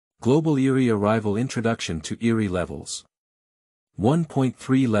Global Eerie Arrival Introduction to Eerie Levels.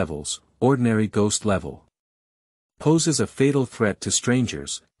 1.3 Levels, Ordinary Ghost Level. Poses a fatal threat to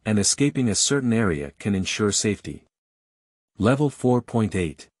strangers, and escaping a certain area can ensure safety. Level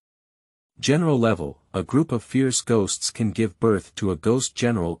 4.8. General Level, a group of fierce ghosts can give birth to a ghost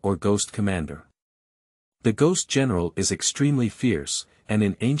general or ghost commander. The ghost general is extremely fierce, and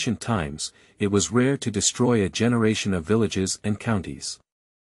in ancient times, it was rare to destroy a generation of villages and counties.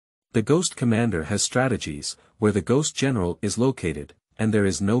 The ghost commander has strategies, where the ghost general is located, and there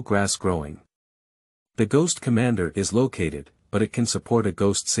is no grass growing. The ghost commander is located, but it can support a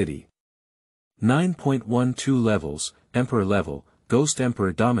ghost city. 9.12 Levels, Emperor Level, Ghost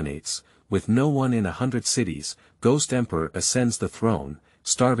Emperor dominates, with no one in 100 cities, Ghost Emperor ascends the throne,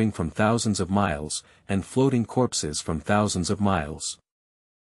 starving from thousands of miles, and floating corpses from thousands of miles.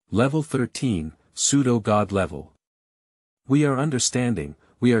 Level 13, Pseudo-God Level. We are understanding,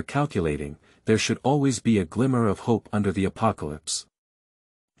 we are calculating, there should always be a glimmer of hope under the apocalypse.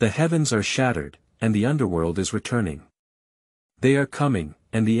 The heavens are shattered, and the underworld is returning. They are coming,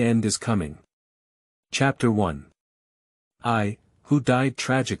 and the end is coming. Chapter 1. I, who died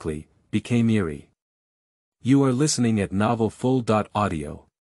tragically, became eerie. You are listening at Novel Full.audio.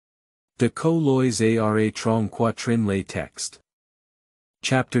 De co lois ara trong quatrin lay text.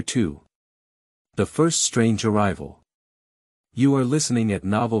 Chapter 2. The First Strange Arrival. You are listening at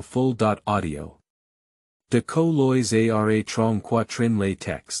Novel Full.audio. De co lois ara trong quatrin lay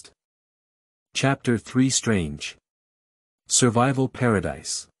text. Chapter 3 Strange. Survival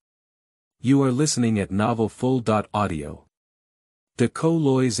Paradise. You are listening at Novel Full.audio. De co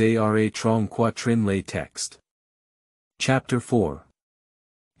lois ara trong quatrin lay text. Chapter 4.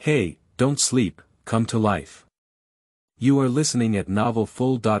 Hey, don't sleep, come to life. You are listening at Novel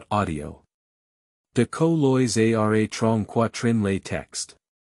Full.audio. De co lois ara trong quatrin lay text.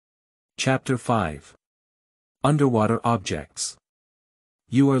 Chapter 5. Underwater Objects.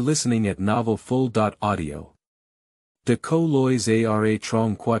 You are listening at Novel Full.audio. De co lois ara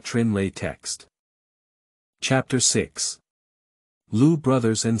trong quatrin lay text. Chapter 6. Lu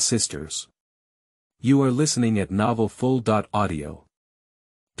Brothers and Sisters. You are listening at Novel Full.audio.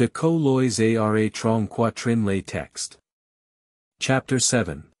 De co lois ara trong quatrin lay text. Chapter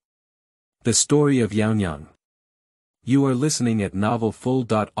 7. The Story of Yaoniang. You are listening at Novel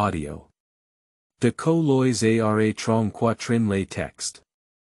Full.audio. De co lois ara trong quatrin lay text.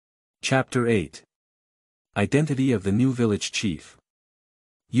 Chapter 8. Identity of the New Village Chief.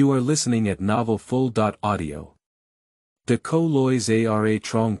 You are listening at Novel Full.audio. De co lois ara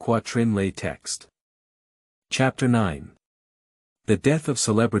trong quatrin lay text. Chapter 9. The Death of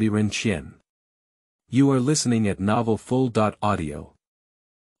Celebrity Qian. You are listening at Novel Full.audio.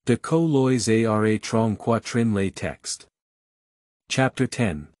 De co lois ara trong quatrin lay text. Chapter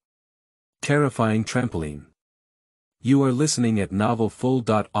 10. Terrifying Trampoline. You are listening at Novel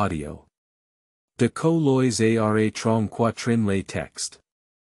Full.audio. De co lois ara trong quatrin lay text.